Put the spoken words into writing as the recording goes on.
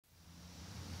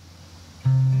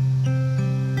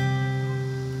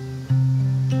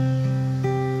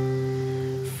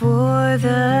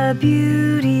the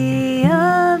beauty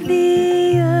of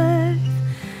the earth,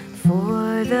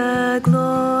 for the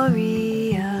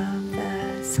glory of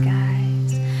the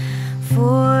skies,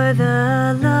 for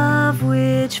the love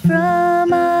which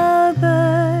from our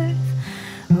birth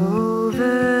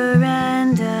over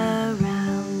and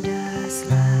around us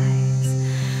lies.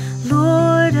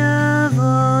 Lord of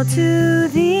all, to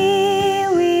thee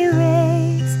we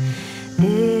raise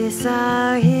this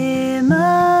our hymn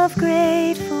of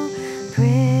grateful praise.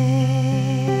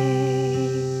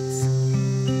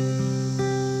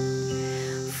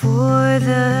 For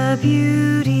the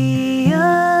beauty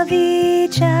of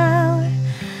each hour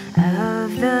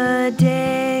of the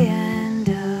day and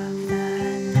of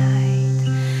the night,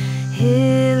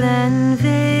 hill and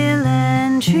vale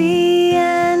and tree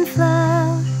and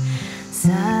flower,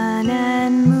 sun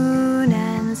and moon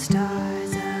and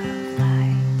stars of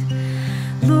light.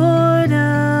 Lord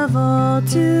of all,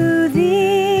 to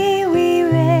thee we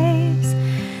raise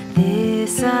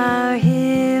this our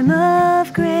hymn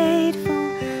of grateful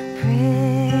praise.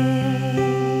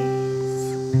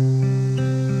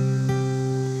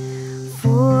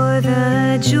 For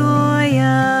the joy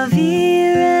of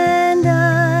ear and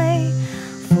eye,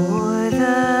 for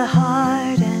the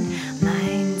heart and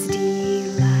mind's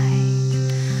delight,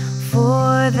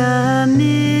 for the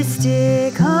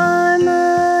mystic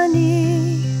harmony,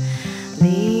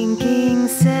 linking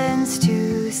sense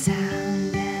to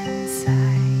sound and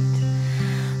sight.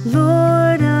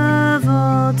 Lord of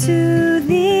all, to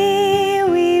thee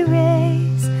we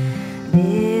raise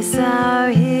this our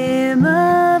hymn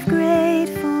of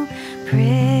grateful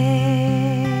praise.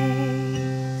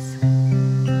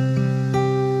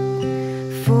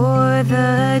 For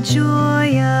the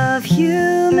joy of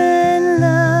human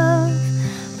love,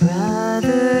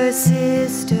 brother,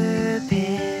 sister,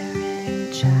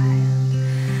 parent, child,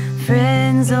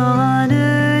 friends on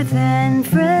earth and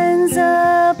friends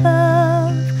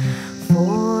above,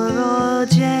 for all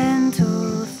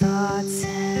gentle thoughts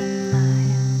and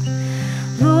mild.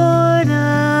 Lord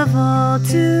of all,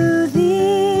 to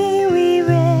thee we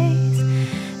raise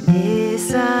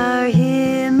this our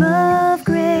hymn of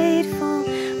grateful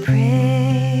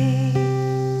praise.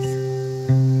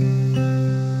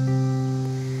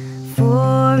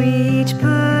 For each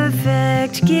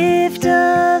perfect gift